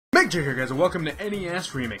Megajared here, guys, and welcome to NES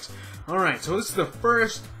Remix. Alright, so this is the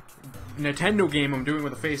first Nintendo game I'm doing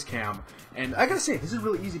with a face cam. And I gotta say, this is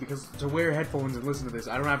really easy because to wear headphones and listen to this,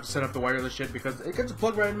 I don't have to set up the wireless shit because it gets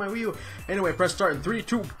plugged right in my Wii U. Anyway, press start in 3,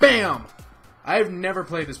 2, BAM! I've never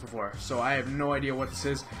played this before, so I have no idea what this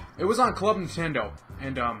is. It was on Club Nintendo,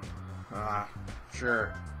 and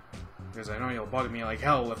sure. Because I know you'll bug me like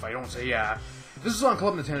hell if I don't say yeah. This is on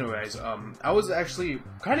Club Nintendo, guys. I was actually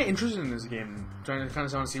kind of interested in this game, trying to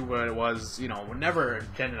kind of see what it was. You know, never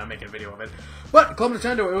intended on making a video of it. But Club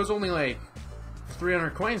Nintendo, it was only like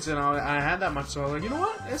 300 coins, and I had that much, so I was like, you know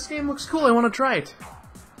what? This game looks cool. I want to try it.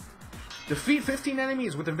 Defeat 15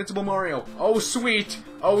 enemies with Invincible Mario. Oh sweet,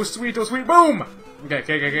 oh sweet, oh sweet. Boom.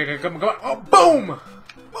 Okay, come on. Oh, boom.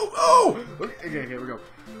 Oh. Okay, here we go.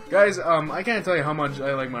 Guys, I can't tell you how much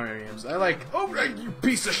I like Mario games. I like, oh, you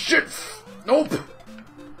piece of shit! Nope!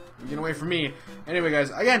 Get away from me. Anyway,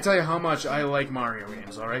 guys, I can't tell you how much I like Mario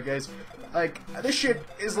games, alright, guys? Like, this shit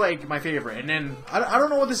is, like, my favorite. And then, I don't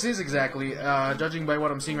know what this is exactly. Judging by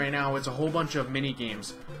what I'm seeing right now, it's a whole bunch of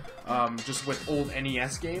mini-games. Just with old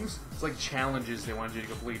NES games. It's like challenges they wanted you to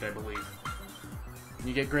complete, I believe. And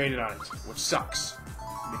you get graded on it, which sucks.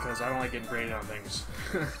 Because I don't like getting graded on things.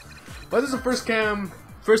 But this is the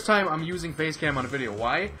first time I'm using face cam on a video.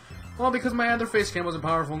 Why? Well, because my other face cam wasn't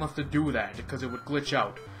powerful enough to do that, because it would glitch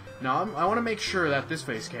out. Now, I want to make sure that this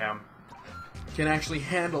face cam can actually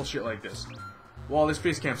handle shit like this. Well, this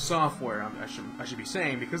face cam software, I should be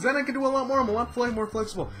saying, because then I can do a lot more. I'm a lot more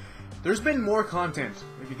flexible. There's been more content,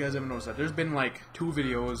 if you guys haven't noticed that. There's been like 2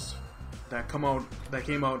 videos that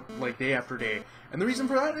came out like day after day, and the reason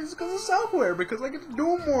for that is because of software, because I get to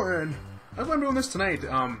do more, and that's why I'm doing this tonight.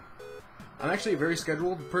 I'm actually a very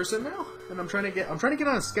scheduled person now, and I'm trying to get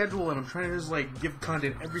on a schedule, and I'm trying to just like give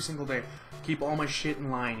content every single day, keep all my shit in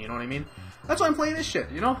line. You know what I mean? That's why I'm playing this shit,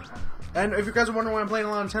 you know. And if you guys are wondering why I'm playing a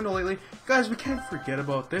lot of Nintendo lately, guys, we can't forget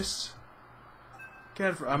about this. I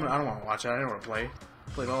don't want to watch it. I don't want to play.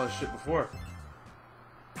 I played all this shit before.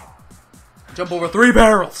 Jump over 3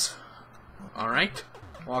 barrels. All right.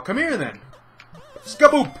 Well, come here then.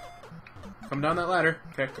 Skaboop. Come down that ladder.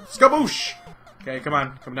 Okay. Skaboosh. Okay, come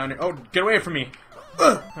on, come down here. Oh, get away from me.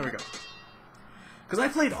 There we go. Because I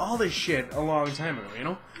played all this shit a long time ago, you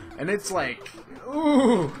know? And it's like,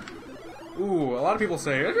 ooh, a lot of people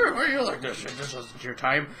say, why are you like this shit? This wasn't your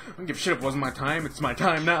time. I don't give a shit if it wasn't my time. It's my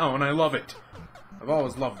time now, and I love it. I've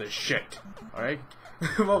always loved this shit, alright?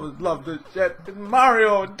 I've always loved this shit.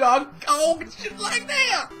 Mario, dog, shit like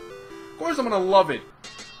that. Of course I'm gonna love it,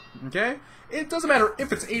 okay? It doesn't matter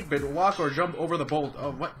if it's 8-bit, walk or jump over the bolt.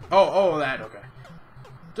 Oh, what? Oh, that, okay.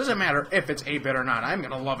 Doesn't matter if it's 8-bit or not. I'm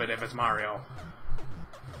gonna love it if it's Mario.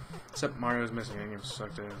 Except Mario's missing. That game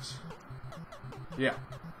sucked ass. Yeah.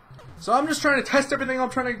 So I'm just trying to test everything. I'm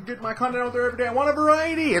trying to get my content out there every day. I want a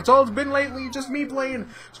variety. It's all it's been lately. Just me playing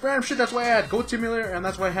random shit. That's why I had Goat Simulator, and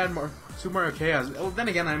that's why I had Super Mario Chaos. Well, then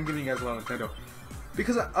again, I'm giving you guys a lot of Nintendo.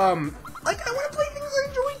 Because, like, I want to play things I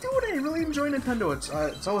enjoy doing. I really enjoy Nintendo.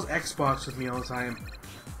 It's always Xbox with me all the time.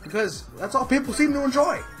 Because that's all people seem to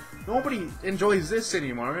enjoy. Nobody enjoys this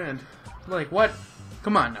anymore, and, like, what?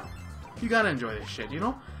 Come on now. You gotta enjoy this shit, you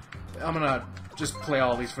know? I'm gonna just play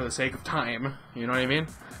all these for the sake of time, you know what I mean?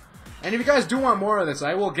 And if you guys do want more of this,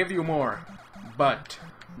 I will give you more. But,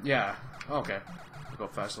 yeah. Okay. I'll go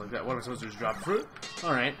fast like that. What am I supposed to do, just drop fruit?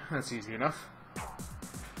 Alright, that's easy enough.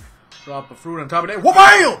 Drop a fruit on top of it.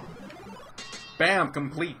 Whoa! Bam,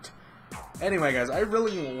 complete. Anyway, guys, I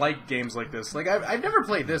really like games like this. Like, I've never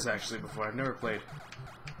played this, actually, before. I've never played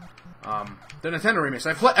the Nintendo remix.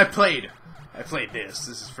 I played this.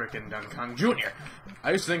 This is freaking Donkey Kong Jr.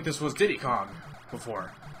 I used to think this was Diddy Kong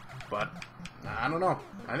before, but I don't know.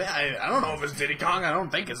 I don't know if it's Diddy Kong. I don't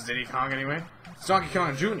think it's Diddy Kong anyway. It's Donkey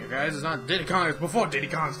Kong Jr., guys. It's not Diddy Kong. It's before Diddy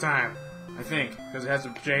Kong's time, I think, because it has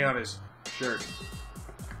a J on his shirt.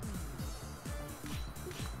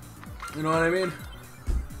 You know what I mean?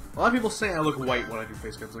 A lot of people say I look white when I do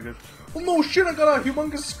face cams like this. Well, no shit, I got a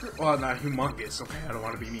humongous screen. Well, not humongous, okay, I don't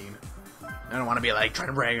want to be mean. I don't want to be, like, trying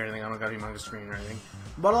to brag or anything. I don't got a humongous screen or anything.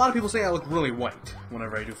 But a lot of people say I look really white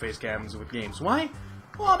whenever I do face cams with games. Why?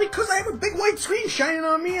 Well, because I have a big white screen shining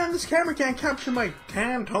on me, and this camera can't capture my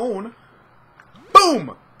tan tone.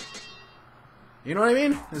 Boom! You know what I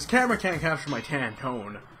mean? This camera can't capture my tan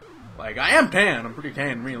tone. Like, I am tan. I'm pretty tan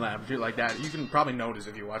in real life, shit like that. You can probably notice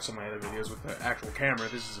if you watch some of my other videos with the actual camera.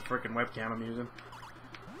 This is a freaking webcam I'm using.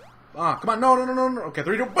 Ah, come on, no. Okay,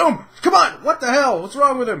 3, 2, boom! Come on! What the hell? What's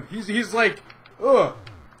wrong with him? He's like, ugh.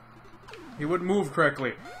 He wouldn't move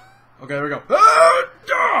correctly. Okay, there we go.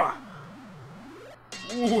 Ah!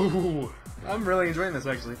 Ooh. I'm really enjoying this,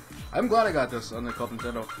 actually. I'm glad I got this on the Club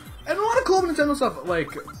Nintendo. And a lot of Club Nintendo stuff, like,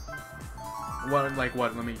 What, like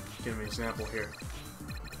what? Let me give an example here.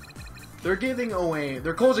 They're giving away,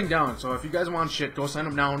 they're closing down, so if you guys want shit, go sign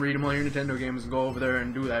up now and read them all your Nintendo games and go over there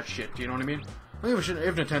and do that shit, you know what I mean? I don't give a shit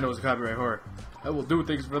if Nintendo is a copyright whore. I will do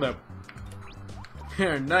things for them.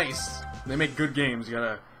 They're nice. They make good games, you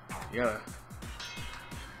gotta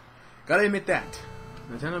admit that.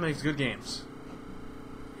 Nintendo makes good games.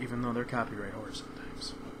 Even though they're copyright whores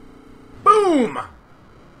sometimes. Boom!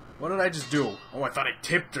 What did I just do? Oh, I thought I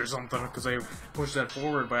tipped or something, because I pushed that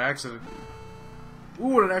forward by accident.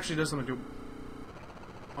 Ooh, it actually does something to...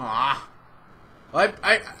 Ah.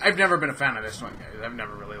 I've never been a fan of this one, guys. I've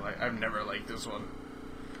never liked this one.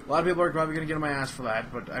 A lot of people are probably gonna get on my ass for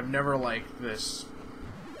that, but I've never liked this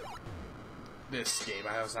game.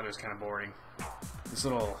 I always thought it was kind of boring. This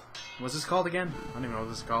little... What's this called again? I don't even know what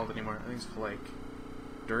this is called anymore. I think it's like...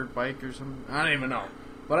 Dirt bike or something? I don't even know.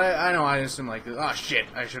 But I know I just didn't like this. Oh, shit.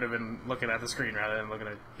 I should have been looking at the screen rather than looking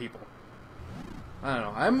at people. I don't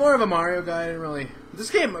know. I'm more of a Mario guy. I didn't really...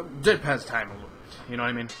 This game did pass time a little bit. You know what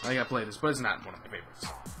I mean? I got played this, but it's not one of my favorites.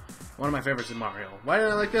 One of my favorites is Mario. Why did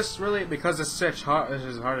I like this? Really? Because it's such hard. This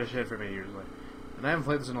is hard as shit for me usually. And I haven't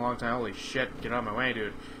played this in a long time. Holy shit! Get out of my way,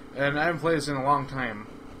 dude. And I haven't played this in a long time.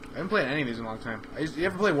 I haven't played any of these in a long time. You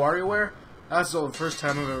ever play WarioWare? That's the first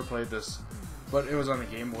time I've ever played this. But it was on the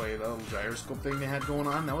Game Boy, the little gyroscope thing they had going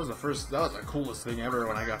on. That was the coolest thing ever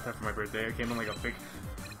when I got that for my birthday. It came in like a big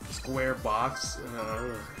square box.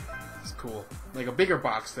 It's cool. Like a bigger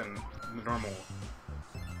box than the normal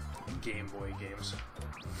Game Boy games.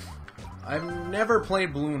 I've never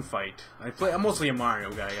played Balloon Fight. I'm mostly a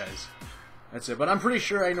Mario guy, guys. That's it. But I'm pretty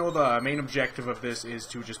sure I know the main objective of this is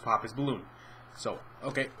to just pop his balloon. So,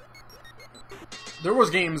 okay. There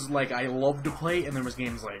was games like I loved to play, and there was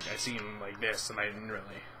games like I seen like this, and I didn't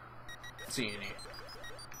really see any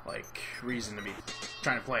like reason to be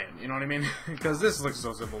trying to play it. You know what I mean? Because this looks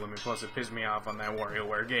so simple to me. Plus, it pissed me off on that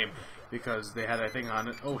WarioWare game because they had that thing on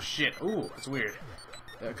it. Oh shit! Ooh, it's weird.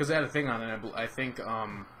 Because they had a thing on it. I think I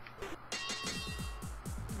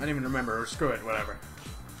don't even remember. Screw it. Whatever.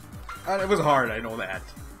 It was hard. I know that.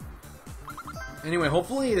 Anyway,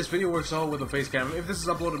 hopefully this video works out with the face cam. If this is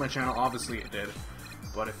uploaded to my channel, obviously it did.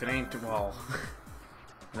 But if it ain't, well,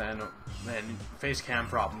 then face cam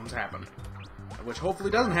problems happen. Which hopefully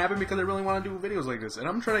doesn't happen because I really want to do videos like this. And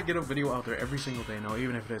I'm trying to get a video out there every single day now,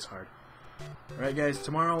 even if it is hard. Alright guys,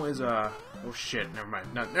 tomorrow is, oh shit, never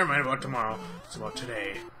mind. Never mind about tomorrow. It's about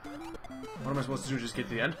today. What am I supposed to do, just get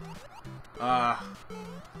to the end? Oh,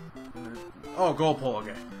 goal pole,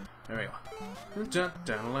 okay. There we go.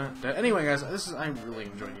 Anyway, guys, I really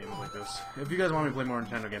enjoy games like this. If you guys want me to play more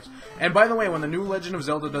Nintendo games. And by the way, when the new Legend of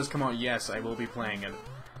Zelda does come out, yes, I will be playing it.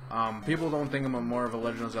 People don't think I'm more of a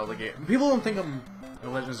Legend of Zelda game. People don't think I'm a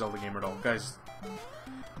Legend of Zelda gamer at all. Guys,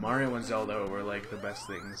 Mario and Zelda were like the best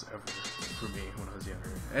things ever for me when I was younger.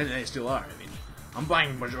 And they still are. I mean, I'm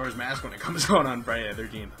buying Majora's Mask when it comes out on Friday the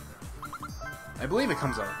 13th. I believe it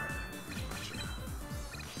comes out on Friday.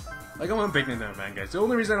 Like, I'm a big Nintendo fan, guys. The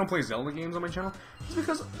only reason I don't play Zelda games on my channel is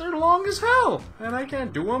because they're long as hell, and I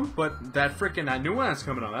can't do them, but that new one that's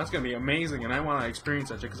coming out, that's gonna be amazing, and I want to experience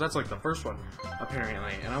that shit, because that's like the first one,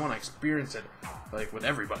 apparently, and I want to experience it, like, with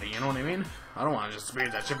everybody, you know what I mean? I don't want to just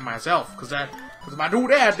experience that shit for myself, because if I do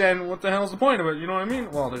that, then what the hell's the point of it, you know what I mean?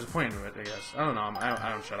 Well, there's a point to it, I guess. I don't know, I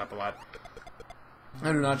don't shut up a lot.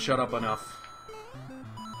 I do not shut up enough.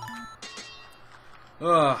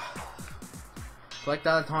 Ugh. Collect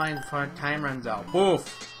all the time before time runs out. Poof!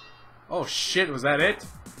 Oh shit, was that it?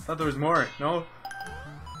 I thought there was more. No?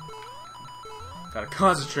 Gotta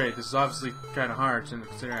concentrate. This is obviously kind of hard,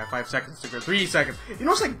 considering I have 5 seconds to go. 3 seconds. You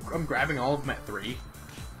know, it's like I'm grabbing all of them at 3. A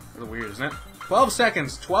little weird, isn't it? 12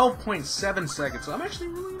 seconds. 12.7 seconds. So I'm actually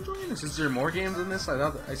really enjoying this. Is there more games in this?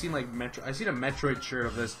 I seen like I seen a Metroid shirt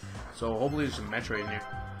of this, so hopefully there's some Metroid in here.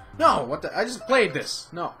 No, what the? I just played this.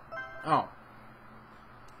 No. Oh.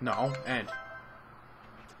 No. End.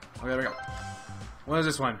 Okay, there we go. What is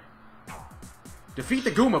this one? Defeat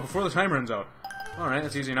the Goomba before the time runs out. Alright,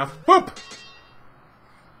 that's easy enough. Boop!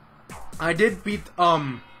 I did beat,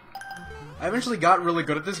 I eventually got really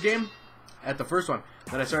good at this game, at the first one,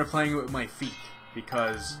 that I started playing it with my feet,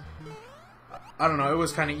 because, I don't know, it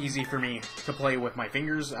was kind of easy for me to play with my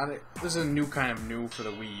fingers. This is a kind of new for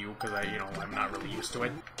the Wii U, because I'm not really used to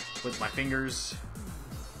it, with my fingers.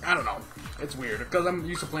 I don't know. It's weird, because I'm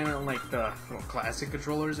used to playing it on, like, the little classic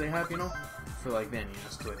controllers they have, you know? For, like, the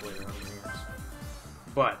NES to, like, play it on the games.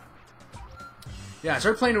 But, yeah, I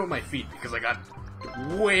started playing it with my feet, because I got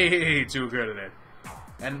way too good at it.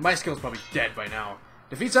 And my skill's probably dead by now.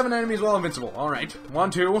 Defeat 7 enemies while invincible. Alright.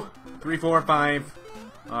 1, 2, 3, 4, 5.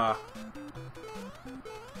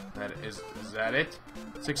 Is that it?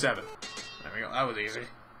 6, 7. There we go. That was easy.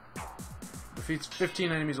 Defeats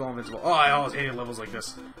 15 enemies while invincible. Oh, I always hated levels like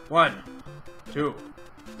this. 1, 2,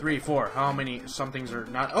 3, 4. How many somethings are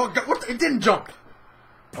not? Oh God! What? It didn't jump.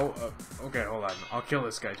 Oh, okay. Hold on. I'll kill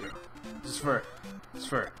this guy too. Just for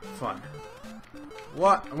fun.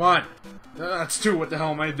 What? 1. That's 2. What the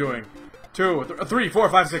hell am I doing? 2, 3, 4,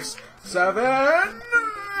 5, 6, 7,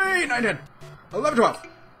 8, 9, 10, 11, 12.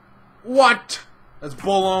 What? That's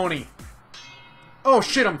baloney. Oh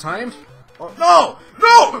shit! I'm timed. Oh, no!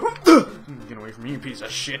 No! Get away from me, you piece of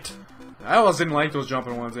shit. I always didn't like those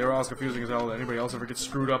jumping ones. They were always confusing as hell. Did anybody else ever get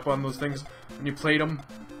screwed up on those things when you played them?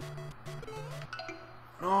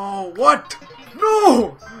 No! What?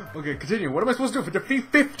 No! Okay, continue. What am I supposed to do? Defeat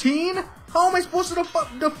 15? How am I supposed to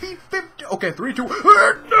defeat 15? Okay, 3, 2.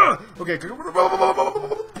 Okay, 3,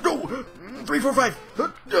 4, 5,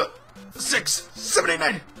 6, 7, 8,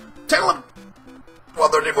 9, 10, 11,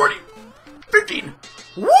 12, 13, 14, 15.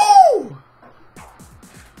 Woo!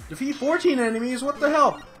 Defeat 14 enemies, what the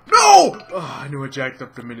hell? No! Oh, I knew it jacked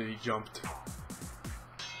up the minute he jumped.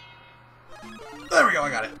 There we go, I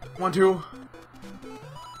got it. 1, 2.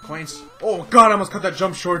 Coins. Oh god, I almost cut that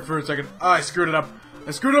jump short for a second. I screwed it up.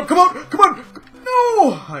 I screwed it up. Come on! Come on!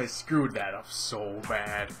 No! I screwed that up so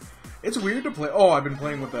bad. It's weird to play. Oh, I've been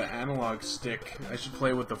playing with the analog stick. I should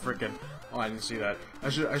play with the frickin'. Oh, I didn't see that. I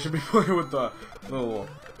should be playing with the little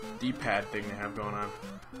D-pad thing they have going on.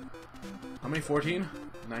 How many? 14?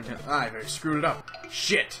 9, 10. Ah, I screwed it up.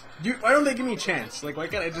 Shit! Why don't they give me a chance? Like, why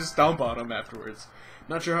can't I just stomp on them afterwards?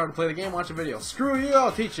 Not sure how to play the game? Watch a video. Screw you!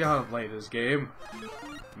 I'll teach you how to play this game.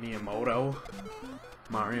 Miyamoto.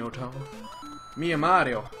 Mario-to.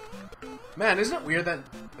 Miya-Mario. Man, isn't it weird that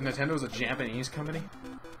Nintendo is a Japanese company?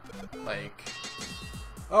 Like...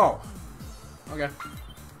 Oh. Okay.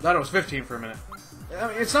 Thought it was 15 for a minute. I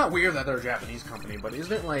mean, it's not weird that they're a Japanese company, but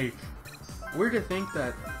isn't it, like... weird to think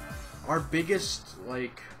that our biggest,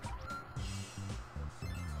 like...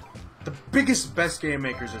 the biggest, best game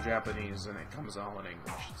makers are Japanese, and it comes all in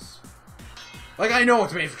English. Like, I know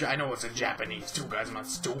it's made for... I know it's in Japanese, too, guys. I'm not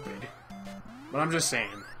stupid. But I'm just saying.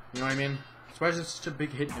 You know what I mean? That's why it's such a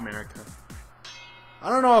big hit in America. I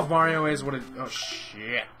don't know if Mario is what it... Oh,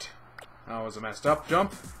 shit. That was a messed up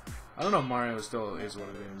jump. I don't know if Mario still is what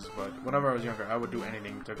it is, but whenever I was younger, I would do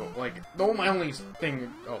anything to go... Like, my only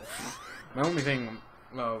thing... Oh. My only thing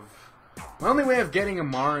of... My only way of getting a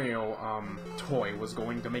Mario, toy was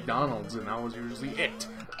going to McDonald's, and that was usually it.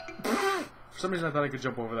 For some reason, I thought I could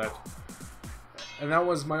jump over that. And that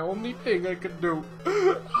was my only thing I could do.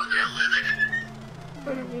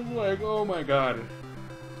 And it was like, oh my god.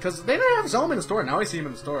 Because they didn't have sell them in the store. Now I see them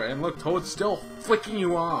in the store. And look, Toad's still flicking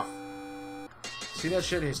you off. See that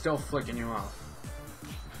shit? He's still flicking you off.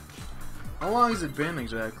 How long has it been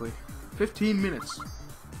exactly? 15 minutes.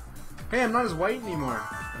 Hey, I'm not as white anymore.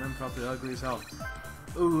 And I'm probably ugly as hell.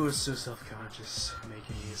 Ooh, it's so self-conscious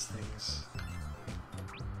making these things.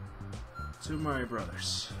 Super Mario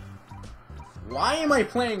Brothers. Why am I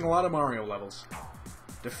playing a lot of Mario levels?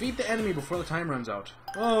 Defeat the enemy before the time runs out.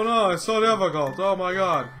 Oh no, it's so difficult. Oh my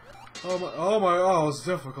god. Oh, it's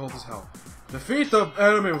difficult as hell. Defeat the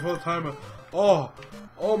enemy before the time runs out.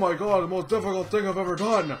 Oh my god, the most difficult thing I've ever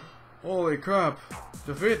done. Holy crap.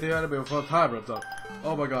 Defeat the enemy before the time runs out.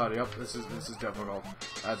 Oh my god, yep, this is difficult.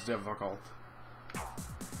 That's difficult.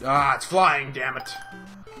 Ah, it's flying, damn it.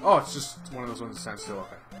 Oh, it's just one of those ones that stands still.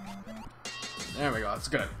 Okay. There we go, that's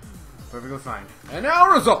good. Perfectly fine. And now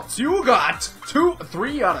results. You got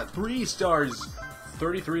 3 out of 3 stars.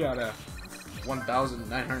 33 out of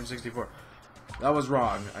 1,964. That was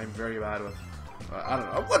wrong. I'm very bad with... I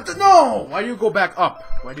don't know. What the... No! Why do you go back up?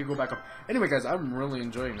 Why do you go back up? Anyway, guys, I'm really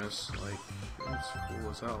enjoying this. Like, it's cool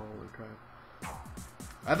as hell. Holy crap.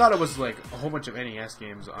 I thought it was, like, a whole bunch of NES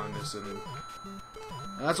games on this, and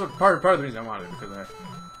that's what part of the reason I wanted, because I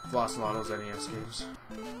lost a lot of those NES games.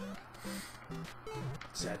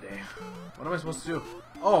 Sad day. What am I supposed to do?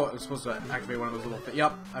 Oh, I'm supposed to activate one of those little things.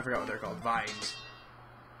 Yup, I forgot what they're called. Vines.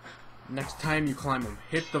 Next time you climb them,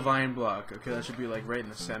 hit the vine block. Okay, that should be like right in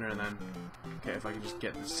the center, and then... Okay, if I can just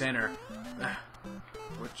get in the center.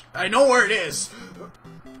 Which... I know where it is!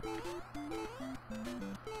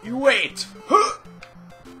 You wait!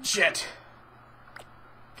 Shit!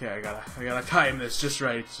 Okay, I gotta time this just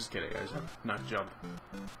right. Just kidding, guys. Not jump.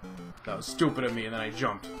 That was stupid of me, and then I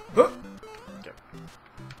jumped. Okay.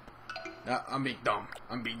 I'm being dumb.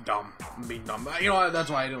 I'm being dumb. I'm being dumb. You know what? That's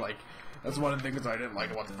why I didn't like... That's one of the things I didn't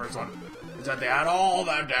like about the first one. Is that they had all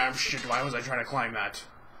that damn shit. Why was I trying to climb that?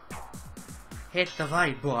 Hit the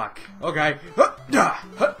light block. Okay. I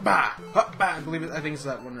believe it. I think it's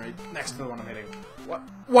that one right next to the one I'm hitting. What?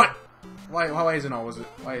 What? Why is it always an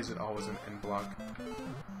end block?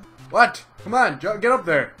 What? Come on, get up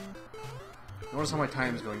there. Notice how my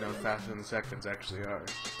time is going down faster than the seconds actually are.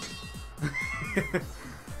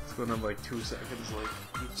 It's going down by like 2 seconds, like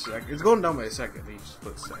each second. It's going down by a second each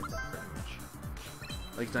split second, pretty much.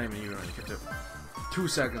 Like it's not even when you get to 2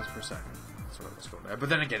 seconds per second. That's what it's going down. But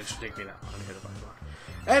then again, it should take me that long to hit it by the block.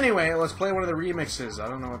 Anyway, let's play one of the remixes. I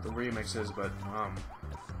don't know what the remix is, but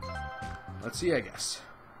let's see, I guess.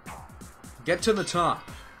 Get to the top.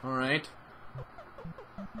 Alright.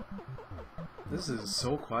 This is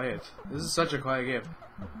so quiet. This is such a quiet game.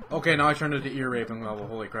 Okay, now I turned it to ear raping level.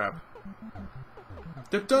 Holy crap.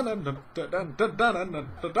 Boom!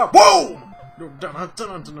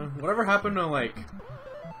 Whatever happened to, like,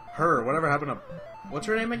 her? Whatever happened to... What's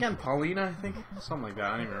her name again? Paulina, I think? Something like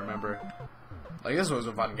that. I don't even remember. Like, this was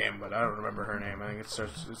a fun game, but I don't remember her name. I think it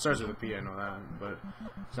starts with a P, I know that. But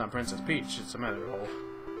it's not Princess Peach. It's a matter hole.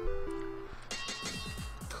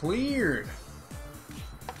 Cleared!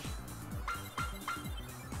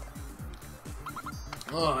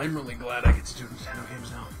 Oh, I'm really glad I get to do Nintendo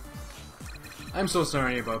games now. I'm so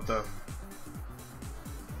sorry about the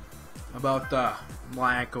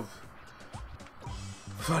lack of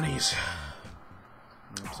funnies.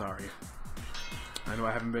 I'm sorry. I know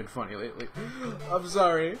I haven't been funny lately. I'm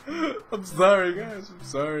sorry. I'm sorry, guys. I'm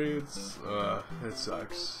sorry. It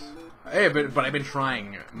sucks. Hey, but I've been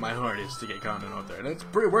trying my hardest to get content out there, and it's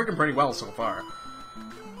working pretty well so far.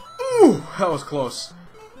 Ooh, that was close.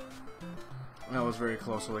 That was very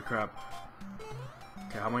close. Holy crap.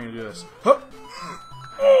 Okay, how am I gonna do this? Huh!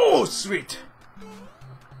 Oh, sweet.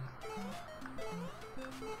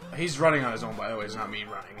 He's running on his own, by the way. It's not me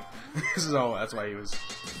running. So that's why he was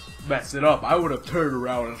messed it up. I would have turned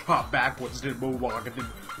around and hopped backwards, did moonwalk, and did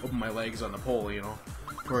open my legs on the pole, you know.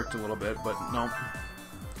 Worked a little bit, but no.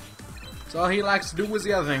 So all he likes to do was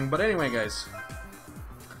the other thing. But anyway, guys,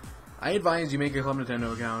 I advise you make a Club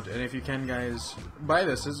Nintendo account, and if you can, guys, buy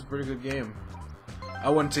this. This is a pretty good game. I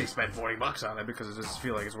wouldn't say spend 40 bucks on it because it doesn't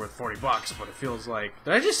feel like it's worth 40 bucks, but it feels like...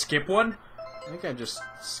 Did I just skip one? I think I just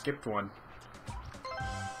skipped one.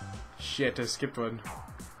 Shit, I skipped one.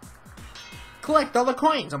 Collect all the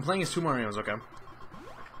coins! I'm playing as 2 Marios, okay.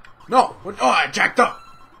 No! What? Oh, I jacked up!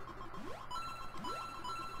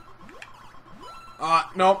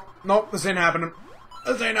 Nope. Nope, this ain't happening.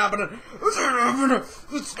 This ain't happening. This ain't happening.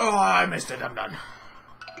 Oh, I missed it. I'm done.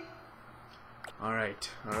 Alright.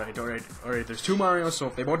 There's 2 Marios, so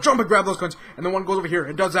if they both jump and grab those coins, and then one goes over here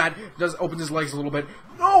and does that, opens his legs a little bit.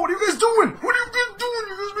 No, what are you guys doing? What are you guys doing?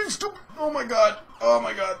 You guys being stupid. Oh my god. Oh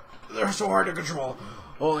my god. They're so hard to control.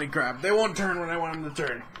 Holy crap. They won't turn when I want them to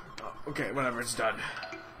turn. Okay, whatever, it's done.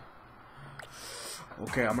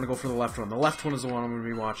 Okay, I'm gonna go for the left one. The left one is the one I'm gonna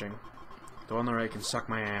be watching. The one on the right can suck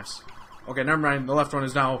my ass. Okay, never mind. The left one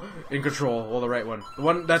is now in control, while the right one. The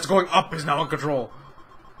one that's going up is now in control.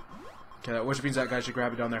 Okay, which means that guy should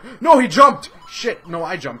grab it down there. No, he jumped! Shit, no,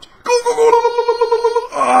 I jumped. Go, go, go!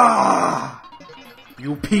 Ah!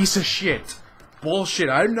 You piece of shit. Bullshit.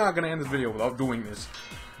 I'm not gonna end this video without doing this.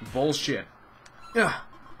 Bullshit. Yeah.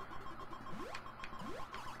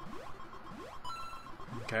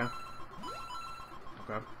 Okay.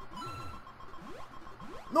 Okay.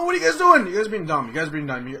 No, what are you guys doing? You guys being dumb. You guys being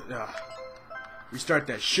dumb. Restart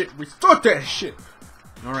that shit. Restart that shit.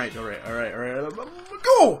 Alright.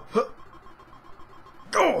 Go!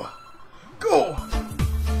 Go! Go!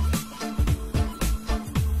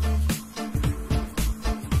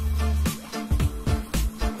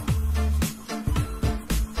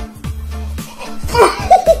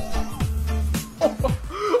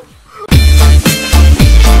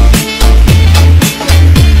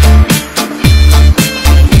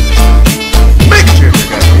 Megajared,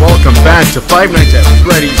 guys, and welcome back to Five Nights at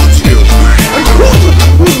Freddy's 2.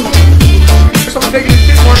 Someone taking a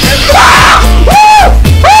shit more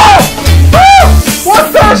What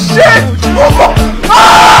the shit?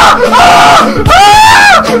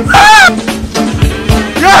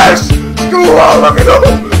 Yes! Go on, look at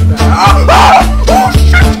him! Oh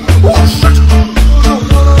shit! Oh shit!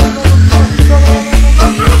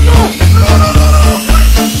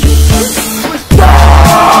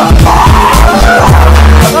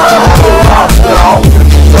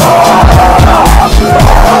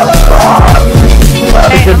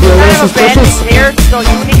 Suspicious here, so you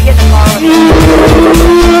need to get in the car with him.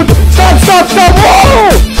 Stop! Whoa!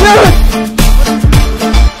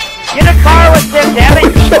 Get a car with him, damn it!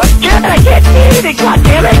 What? I can't see anything, god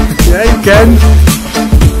damn it! Yeah, you can.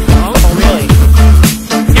 Oh, really?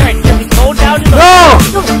 Alright, does he go down to the... No!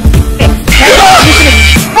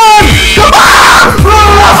 Come on!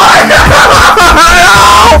 Oh my god!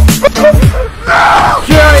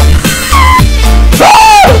 No!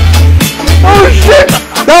 Oh shit!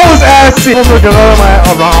 No! was assy! I'm looking all the way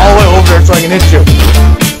over there so I can hit you.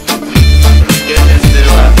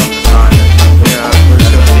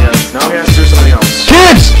 Now he has to do something else.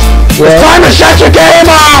 Kids! It's time to shut your game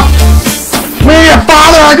off! Me and your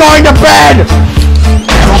father are going to bed!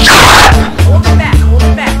 Hold it back, hold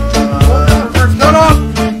it back. Hold it first. No, no!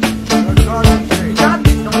 You got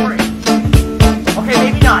this, don't worry. Okay,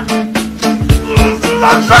 maybe not.